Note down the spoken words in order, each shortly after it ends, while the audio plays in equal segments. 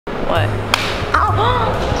What? Oh.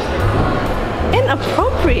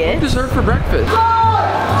 Inappropriate? Dessert for breakfast. 4,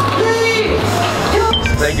 3,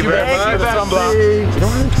 2. Thank you very much. Sunblock. You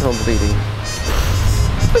don't have trouble bleeding.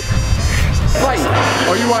 Fight.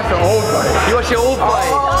 Oh, you want the old fight? You want your old fight?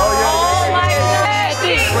 Oh, yeah. Oh my God.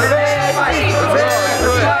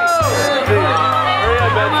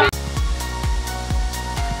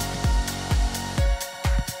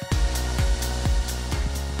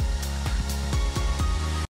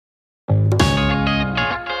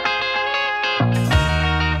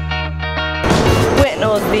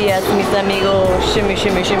 Buenos dias, mis amigos. Shimmy,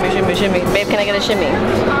 shimmy, shimmy, shimmy, shimmy. Babe, can I get a shimmy?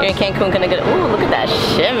 You're in Cancun, can I get a... Ooh, look at that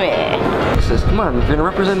shimmy. Says, come on, if you're gonna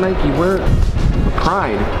represent Nike, wear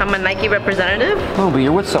pride. I'm a Nike representative? Oh, but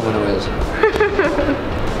you're with someone who is.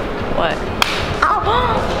 What?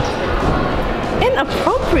 Oh.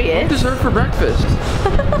 Inappropriate? Dessert for breakfast.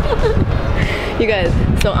 You guys,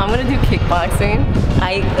 so I'm gonna do kickboxing.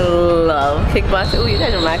 I love kickboxing. Ooh, you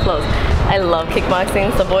guys are mad close. I love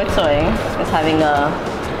kickboxing. So BOYTOY is having a...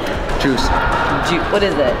 Juice. What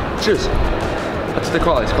is it? Juice. That's what they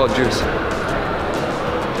call it. It's called juice.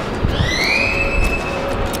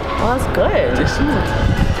 Oh, that's good. Take some more.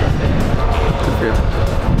 Good for you.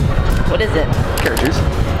 What is it? Carrot juice.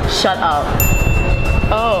 Shut up.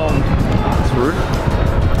 Oh. It's rude.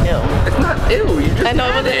 Ew. It's not ew. You just I know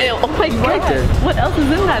it wasn't ew. Oh my God. What else is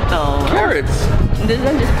in that though? Carrots. This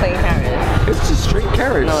isn't just plain carrots. It's just straight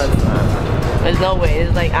carrots. No, it's not. There's no way.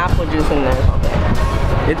 There's like apple juice in there or something.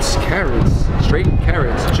 It's carrots. Straight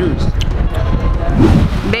carrots. Juice.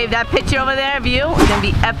 Babe, that picture over there of you is gonna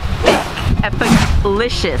be epic.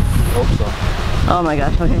 Epic-licious. Hope so. Oh my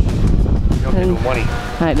gosh, okay. You don't get no money.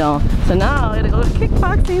 I know. So now I gotta go to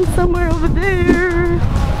kickboxing somewhere over there.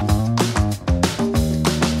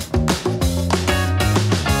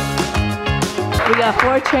 We got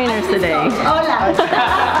 4 trainers today. Hola. 5,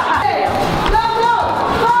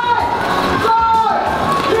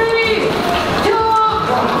 4, 3, 2,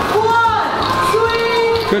 1,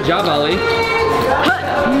 swing. Good job, Ali.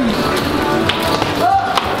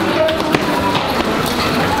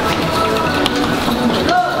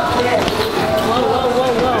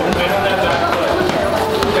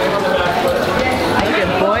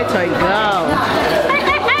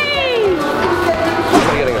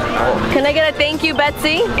 Can I get a thank you,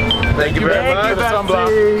 Betsy? Thank you very much. Sunblock.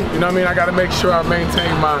 You know what I mean? I gotta make sure I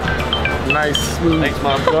maintain my nice, smooth,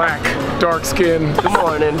 black, dark skin. Good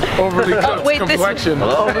morning. Overly cooked complexion.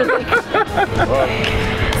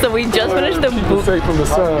 So we just finished the safe from the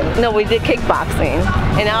sun. No, we did kickboxing,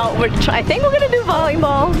 and now I think we're gonna do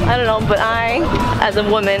volleyball. I don't know, but I, as a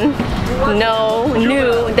woman,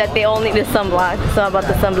 knew that they all need the sunblock. So about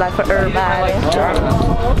the sunblock for everybody.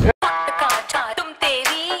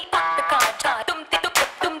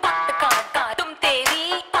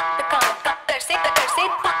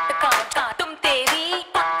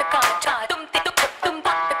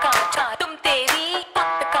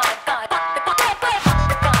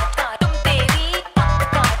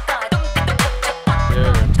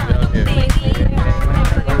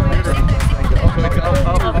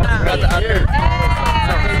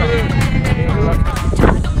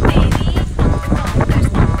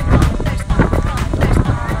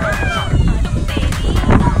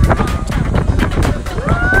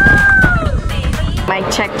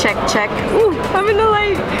 Check. Ooh, I'm in the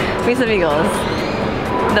light. Mis amigos,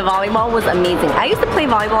 the volleyball was amazing. I used to play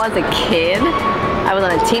volleyball as a kid. I was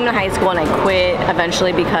on a team in high school and I quit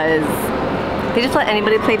eventually because they just let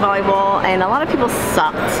anybody play volleyball and a lot of people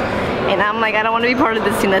sucked. And I'm like, I don't want to be part of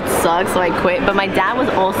this team that sucks, so I quit. But my dad was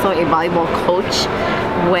also a volleyball coach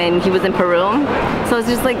when he was in Peru. So it's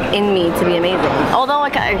just like in me to be amazing. Although I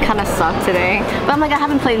kind of suck today. But I'm like, I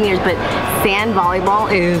haven't played in years, but sand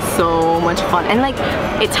volleyball is so much fun. And like,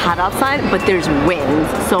 it's hot outside, but there's wind.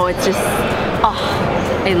 So it's just, oh,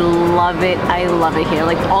 I love it. I love it here.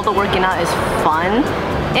 Like all the working out is fun.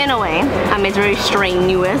 In a way, I mean, it's very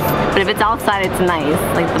strenuous, but if it's outside, it's nice,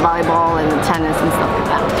 like the volleyball and the tennis and stuff like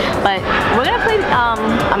that. But we're gonna play,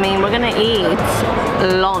 we're gonna eat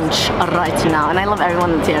lunch right now, and I love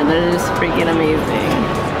everyone that's here. They're just freaking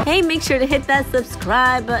amazing. Hey, make sure to hit that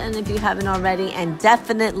subscribe button if you haven't already, and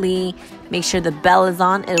definitely make sure the bell is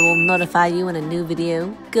on. It will notify you when a new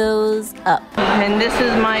video goes up. And this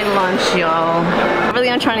is my lunch, y'all. Really,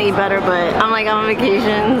 I'm trying to eat better, but I'm like on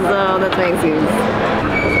vacation, so that's my excuse.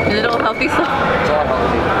 Is it all healthy stuff? It's all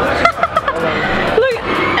healthy. Look,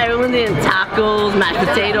 everyone's eating tacos, mashed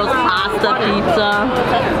potatoes, pasta, pizza.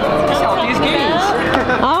 These games.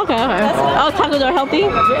 Oh, okay. Oh, tacos are healthy?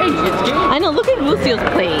 I know, look at Lucio's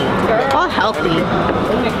plate. All healthy.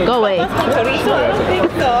 Go away. That's not chorizo, I don't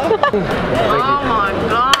think so. Oh my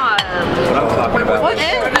God.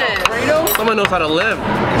 knows how to live.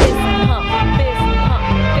 Fist pump, fist pump,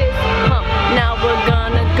 fist pump. Now we're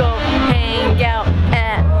gonna go hang out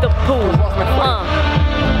at the pool.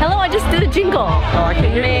 Hello, I just did a jingle. Oh, I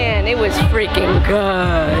can't hear you. Man, it was freaking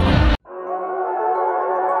good.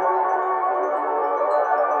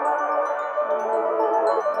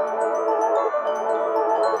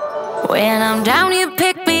 When I'm down, you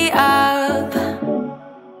pick me up.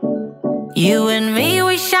 You and me,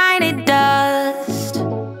 we shiny dust,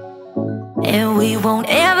 and we won't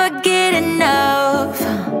ever get enough.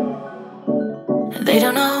 They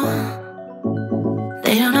don't know,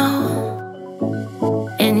 they don't know.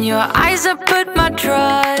 In your eyes I put my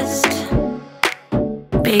trust.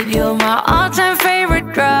 Baby, you're my all-time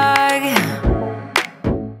favorite drug.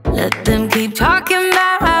 Let them keep talking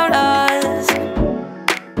about us,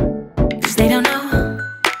 'cause they don't know,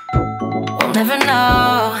 we'll never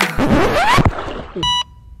know.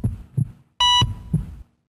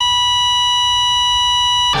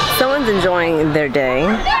 Someone's enjoying their day.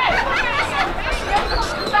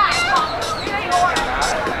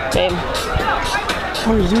 Babe.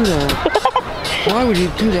 Why would you do that? Why would you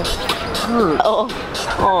do that? Hurt. Oh,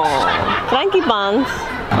 Frankie Buns.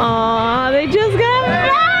 Oh, they just got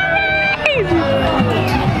married.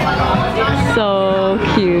 So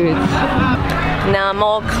cute. Now I'm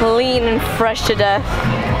all clean and fresh to death.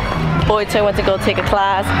 BOYTOY went to go take a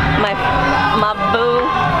class. My boo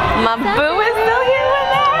is still here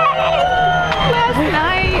with us.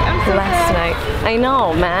 Last night. I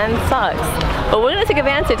know, man, it sucks. But we're gonna take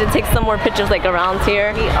advantage and take some more pictures like around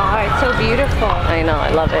here. We are, it's so beautiful. I know, I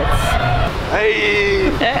love it. Hey!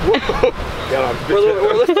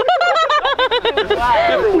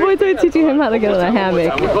 BOYTOY teaching him how to get on a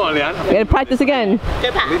hammock. Come on, Leanne. We gotta practice again.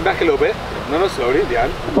 Lean back a little bit. No, slowly,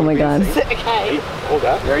 Leanne. Oh my god. Okay. Hold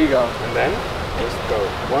that. There you go. And then, let's go.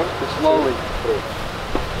 One, slowly.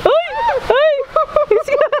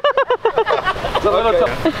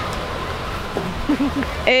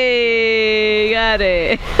 Hey, got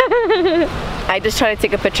it. I just tried to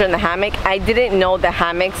take a picture in the hammock. I didn't know the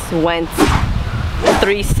hammocks went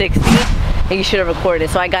 360 and you should have recorded.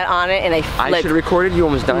 So I got on it and I flipped. I should have recorded, you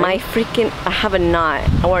almost died. My freaking, I have a knot.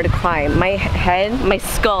 I wanted to cry. My head, my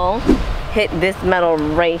skull hit this metal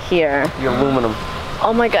right here. The aluminum.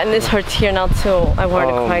 Oh my god, and this hurts here now too. I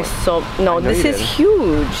wanted to cry so. No, this is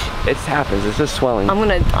huge. It happens, it's just swelling. I'm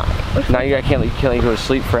gonna die. Now you can't go to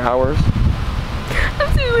sleep for hours.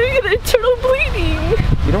 I'm doing an internal bleeding.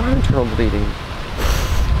 You don't have internal bleeding.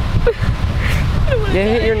 Yeah,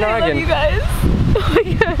 hit your noggin. I love you guys. Oh my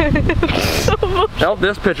god. So emotional. Well,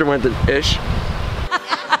 this picture went to ish.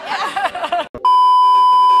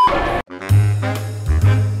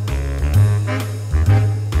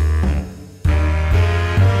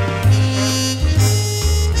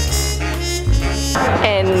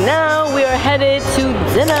 And now we are headed to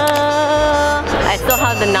dinner. I still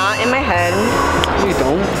have the knot in my head. You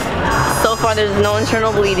don't. So far there's no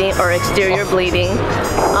internal bleeding or exterior bleeding.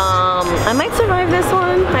 I might survive this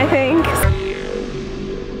one, I think.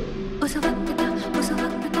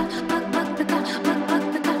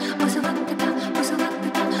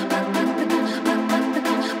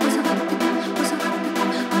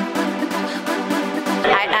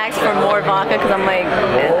 I asked for more vodka because I'm like,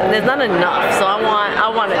 there's not enough, so I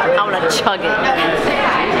want to chug it.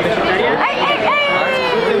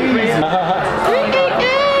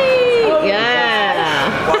 Yeah.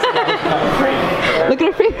 Look at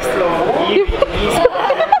her face.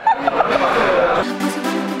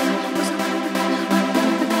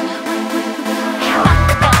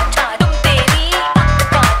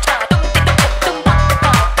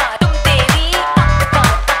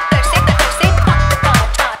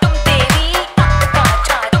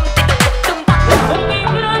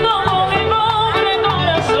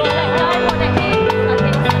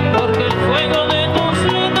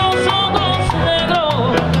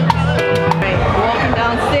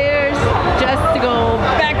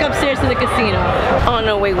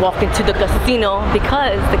 Walking to the casino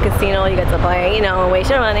because the casino you get to play, you know, waste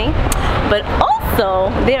your money, but also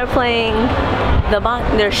they are playing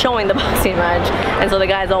they're showing the boxing match, and so the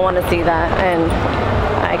guys all want to see that, and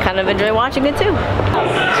I kind of enjoy watching it too.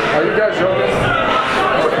 Are you guys showing this?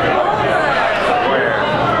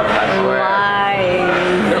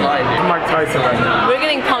 Live. They're lying, dude. I'm Mike Tyson right now. We're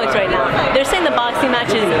getting punked right now. They're saying the boxing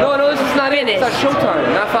match is No, this is not finished. it. It's not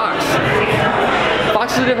Showtime, not Fox.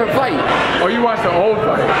 Fox is a different fight. Oh, you watched the old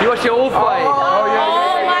fight? You watch the old fight. Oh, yeah.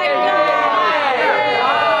 Oh my god!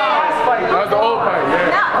 That was the old fight, yeah.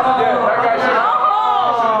 Yeah, that guy should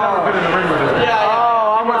have never been in the ring with him.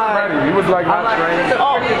 Yeah. He wasn't ready. He was like not trained.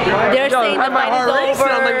 Oh, they're saying the fight is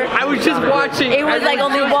over. over. I was just watching. It was like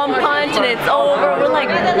only one punch and it's over. We're like,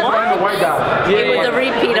 what? It was a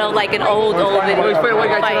repeat of like an old video. He's playing white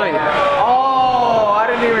guy tonight. Oh, I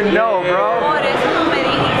didn't even know, bro.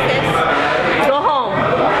 Go home.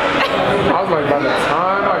 I was like, by the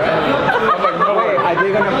time I was like, no way. Are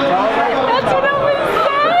they gonna tell? That's what I was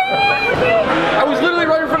saying. I was literally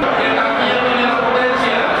right in front of.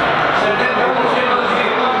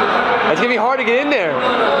 It's gonna be hard to get in there.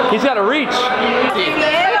 He's got to reach.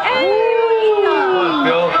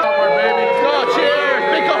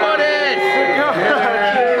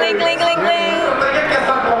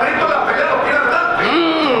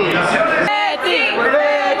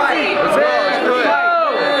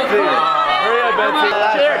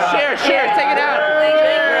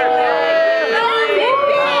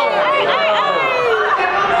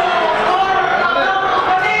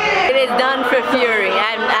 Fury.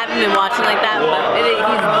 I haven't been watching like that, but he's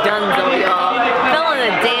done so, y'all. Fell on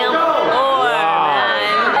the damn floor,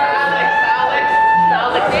 man.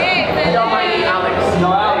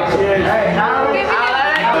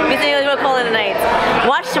 We're calling it a night.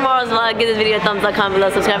 Watch tomorrow's vlog. Give this video a thumbs up, comment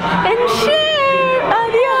below, subscribe, and share.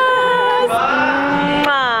 Adios.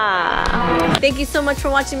 Thank you so much for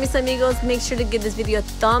watching, mis amigos. Make sure to give this video a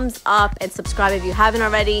thumbs up and subscribe if you haven't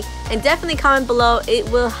already. And definitely comment below. It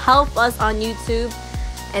will help us on YouTube.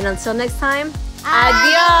 And until next time,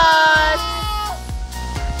 adios!